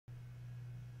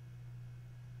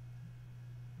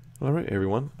All right,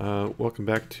 everyone. Welcome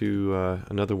back to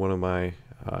another one of my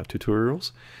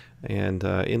tutorials, and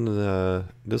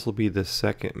this will be the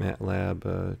second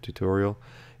MATLAB tutorial.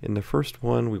 In the first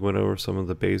one, we went over some of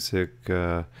the basic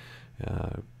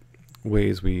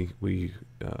ways we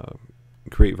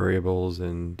create variables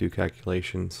and do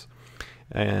calculations.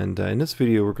 And in this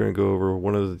video, we're going to go over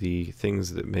one of the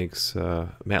things that makes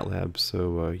MATLAB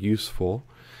so useful.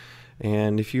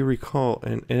 And if you recall,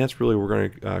 and that's really, we're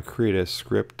going to create a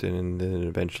script and then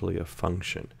eventually a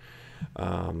function.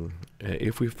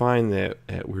 If we find that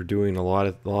we're doing a lot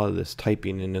of this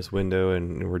typing in this window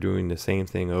and we're doing the same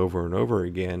thing over and over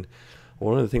again,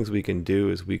 one of the things we can do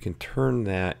is we can turn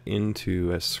that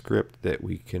into a script that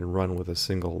we can run with a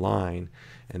single line,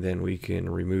 and then we can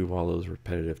remove all those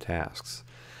repetitive tasks.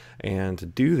 And to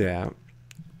do that,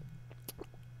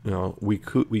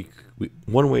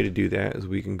 one way to do that is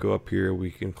we can go up here, we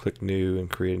can click new and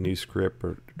create a new script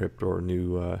or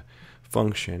new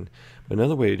function. But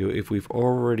another way to do it, if we've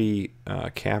already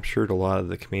captured a lot of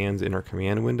the commands in our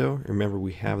command window, remember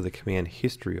we have the command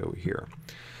history over here.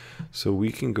 So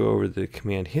we can go over the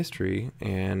command history,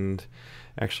 and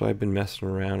actually I've been messing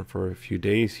around for a few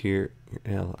days here.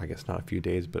 Well, I guess not a few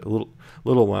days, but a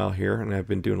little while here, and I've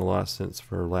been doing a lot since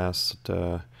for last,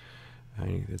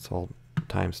 it's all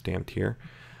time stamped here.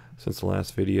 Since the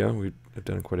last video, we've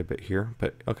done quite a bit here.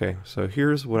 But okay, so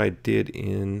here's what I did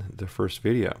in the first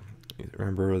video.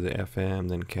 Remember the FM,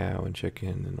 then cow and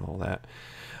chicken and all that.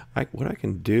 What I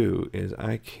can do is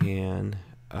I can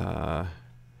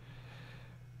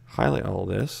highlight all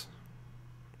this.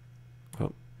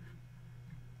 Oh.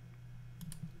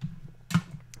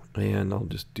 And I'll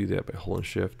just do that by holding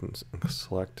shift and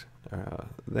select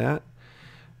that.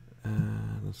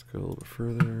 Let's go a little bit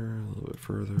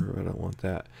further, I don't want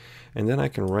that. And then I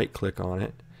can right click on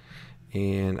it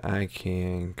and I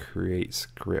can create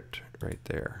script right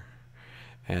there.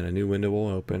 And a new window will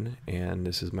open, and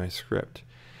this is my script.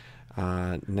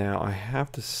 Now I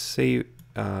have to save,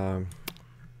 before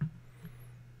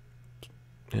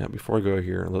I go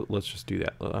here, let's just do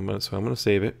that. I'm going to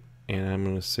save it, and I'm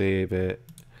going to save it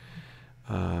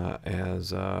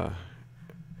as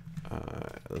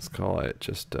let's call it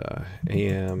just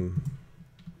AM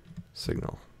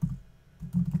signal.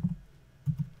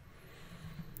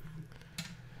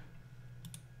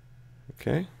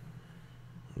 Okay,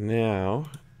 now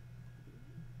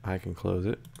I can close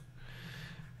it.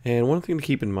 And one thing to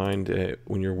keep in mind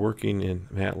when you're working in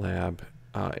MATLAB,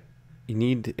 you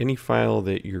need any file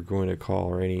that you're going to call,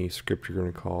 or any script you're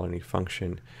going to call, any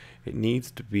function, it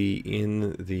needs to be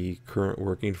in the current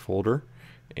working folder.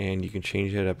 And you can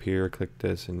change that up here, click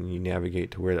this, and you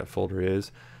navigate to where that folder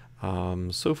is.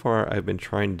 So far I've been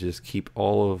trying to just keep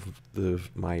all of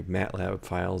my MATLAB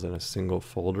files in a single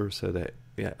folder so that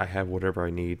I have whatever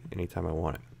I need anytime I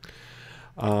want it.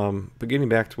 But getting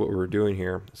back to what we were doing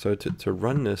here, so to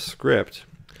run this script,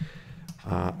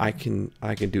 I can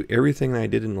do everything I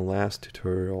did in the last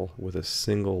tutorial with a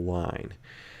single line.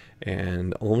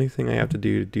 And the only thing I have to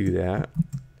do that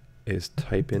is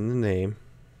type in the name,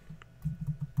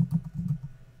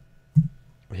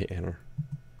 hit enter,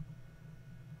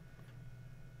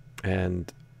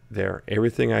 and there,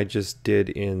 everything I just did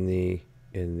in the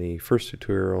first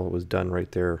tutorial was done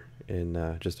right there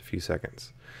in just a few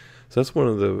seconds. So that's one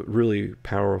of the really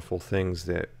powerful things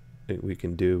that we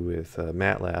can do with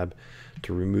MATLAB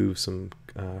to remove some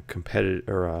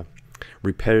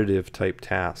repetitive type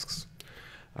tasks,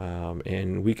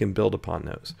 and we can build upon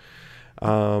those.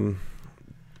 Now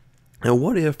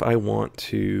what if I want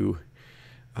to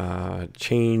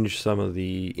change some of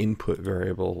the input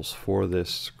variables for this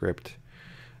script?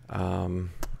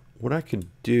 What I could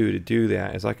do to do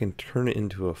that is I can turn it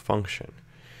into a function.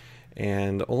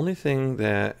 And the only thing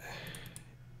that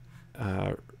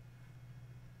we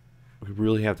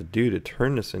really have to do to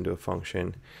turn this into a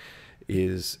function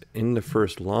is, in the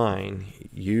first line,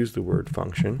 use the word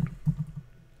function.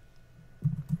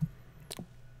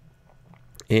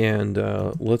 And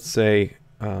let's say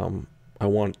I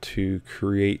want to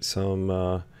create some,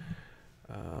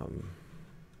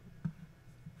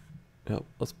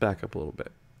 let's back up a little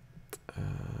bit.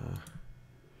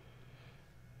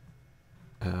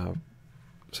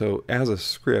 So as a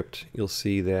script, you'll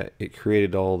see that it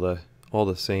created all the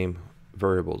same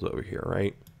variables over here,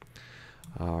 right?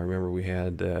 Remember we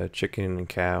had chicken and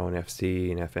cow and FC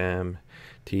and FM,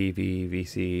 TV,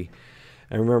 VC.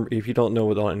 And remember, if you don't know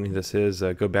what any of this is,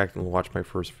 go back and watch my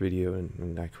first video,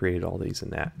 and I created all these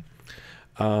in that.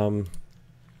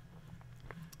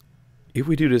 If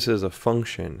we do this as a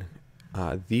function,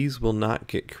 these will not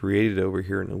get created over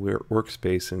here in the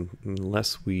workspace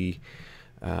unless we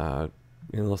tell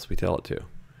it to.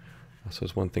 So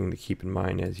it's one thing to keep in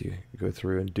mind as you go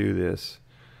through and do this.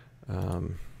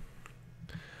 So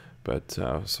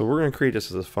we're going to create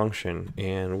this as a function,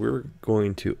 and we're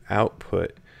going to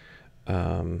output.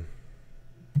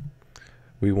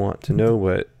 We want to know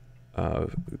what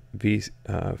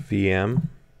VM.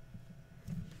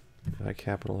 Did I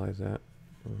capitalize that?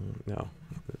 No.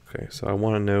 Okay, so I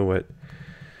want to know what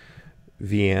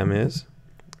VM is,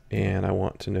 and I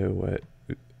want to know what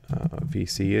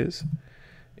VC is,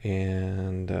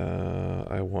 and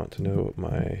I want to know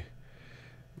what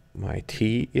my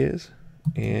T is,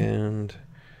 and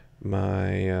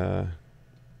my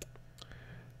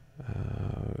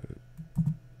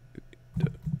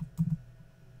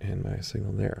and my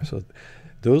signal there. So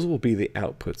those will be the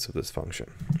outputs of this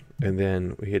function. And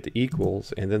then we hit the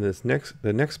equals, and then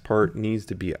the next part needs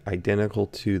to be identical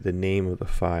to the name of the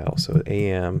file. So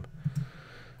AM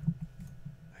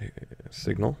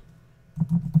signal,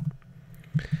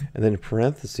 and then in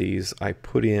parentheses I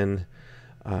put in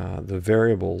the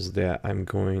variables that I'm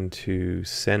going to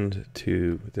send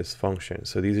to this function.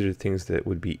 So these are the things that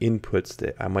would be inputs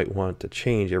that I might want to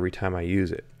change every time I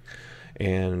use it.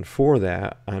 And for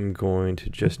that, I'm going to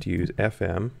just use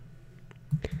FM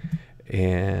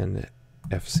and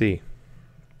FC.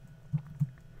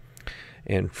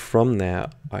 And from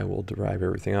that, I will derive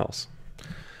everything else.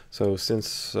 So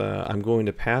since I'm going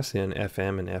to pass in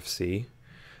FM and FC,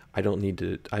 I don't need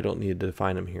to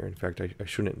define them here. In fact, I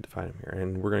shouldn't define them here.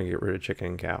 And we're going to get rid of chicken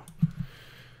and cow.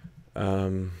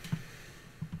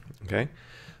 Okay.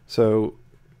 So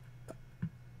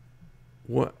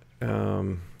what?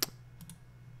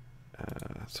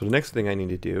 So the next thing I need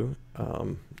to do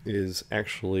is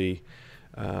next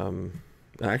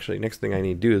thing I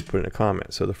need to do is put in a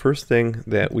comment. So the first thing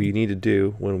that we need to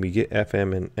do when we get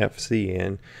FM and FC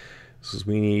in is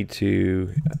we need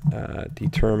to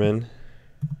determine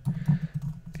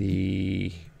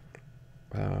the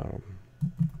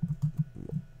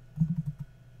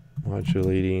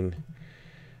modulating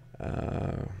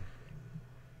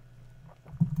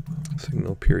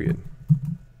signal period.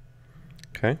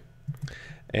 Okay,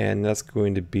 and that's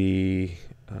going to be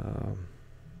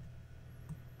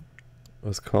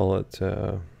let's call it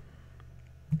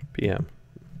PM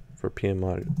for PM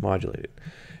modulated,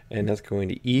 and that's going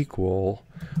to equal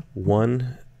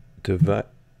 1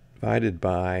 divided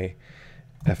by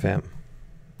FM.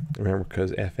 Remember,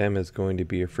 because FM is going to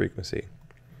be a frequency.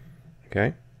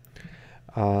 Okay,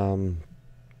 so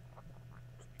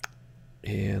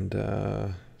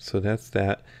that's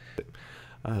that.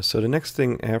 So the next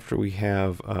thing after we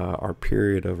have our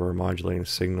period of our modulating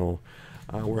signal,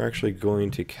 we're actually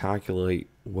going to calculate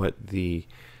what the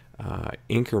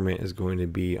increment is going to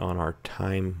be on our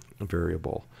time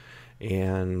variable.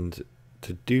 And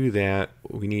to do that,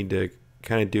 we need to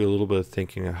kind of do a little bit of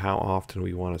thinking of how often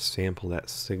we want to sample that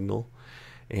signal.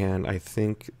 And I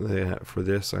think that for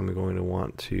this, I'm going to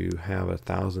want to have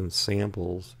 1,000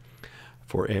 samples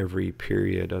for every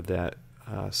period of that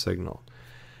signal.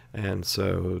 And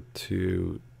so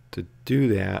to do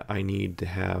that, I need to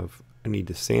have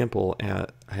a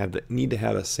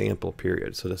sample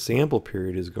period. So the sample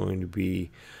period is going to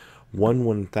be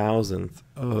 1/1000th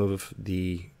of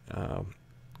the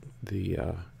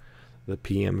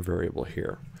PM variable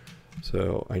here.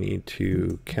 So I need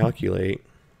to calculate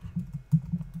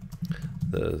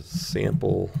the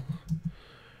sample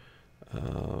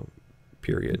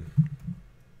period,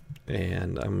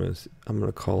 and I'm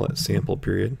gonna call it sample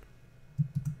period,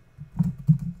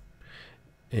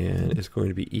 and it's going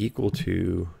to be equal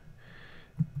to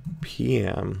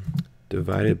PM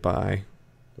divided by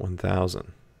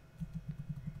 1,000.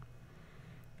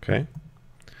 Okay.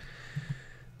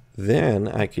 Then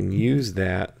I can use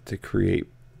that to create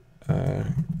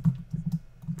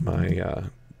my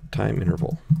time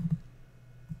interval.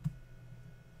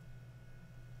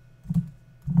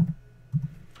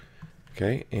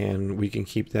 Okay, and we can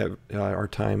keep that our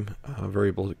time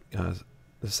variable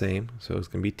the same, so it's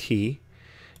going to be t,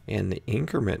 and the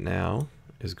increment now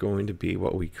is going to be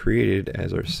what we created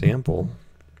as our sample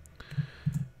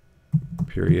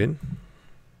period.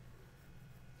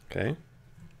 Okay,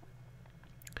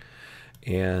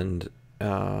 and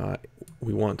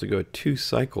we want to go 2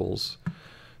 cycles,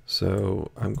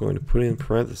 so I'm going to put in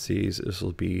parentheses, this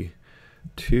will be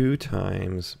 2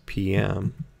 times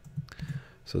PM.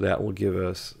 So that will give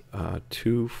us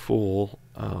 2 full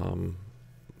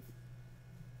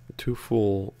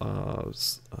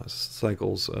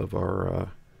cycles of our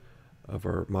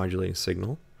modulating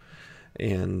signal.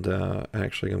 And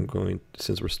actually,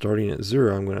 since we're starting at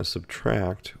 0, I'm going to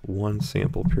subtract 1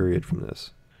 sample period from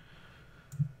this.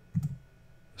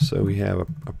 So we have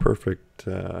a perfect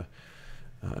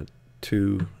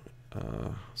 2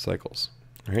 cycles.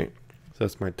 All right, so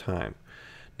that's my time.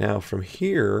 Now from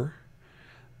here,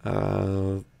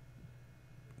 the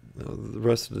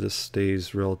rest of this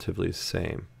stays relatively the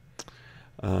same.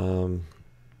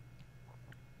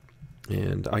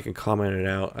 And I can comment it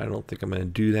out. I don't think I'm going to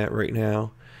do that right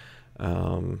now,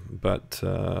 but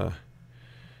I'm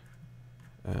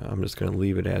just going to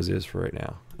leave it as is for right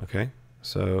now. Okay,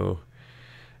 so,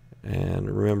 and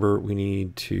remember we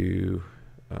need to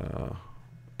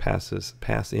pass in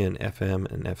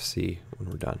FM and FC when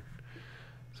we're done.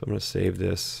 So I'm going to save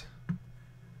this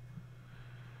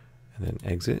and then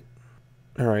exit.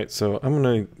 All right, so I'm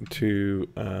going to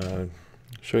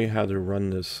show you how to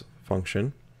run this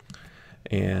function.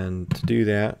 And to do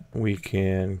that, we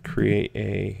can create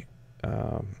a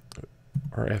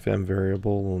our FM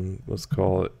variable, and let's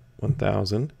call it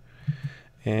 1000.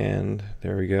 And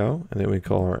there we go. And then we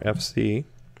call our FC.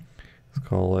 Let's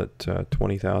call it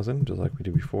 20,000, just like we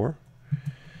did before.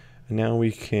 And now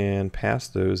we can pass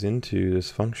those into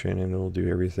this function, and it'll do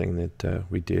everything that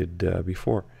we did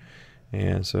before.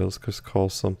 And so let's just call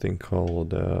something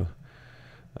called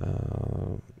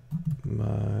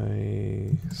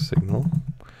my signal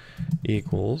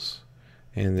equals,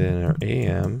 and then our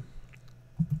AM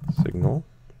signal,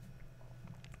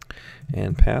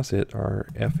 and pass it our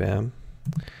FM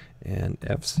and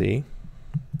FC,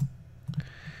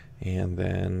 and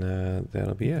then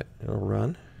that'll be it. It'll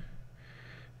run,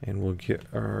 and we'll get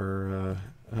our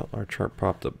chart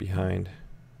popped up behind.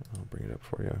 I'll bring it up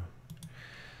for you.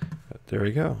 But there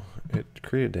we go. It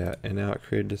created that, and now it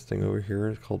created this thing over here.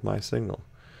 It's called my signal.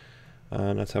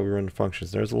 And that's how we run the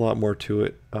functions. There's a lot more to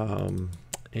it, and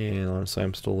honestly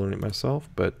I'm still learning it myself,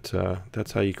 but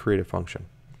that's how you create a function.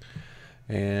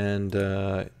 And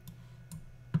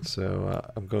so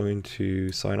I'm going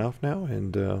to sign off now,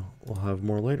 and we'll have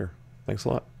more later. Thanks a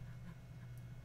lot.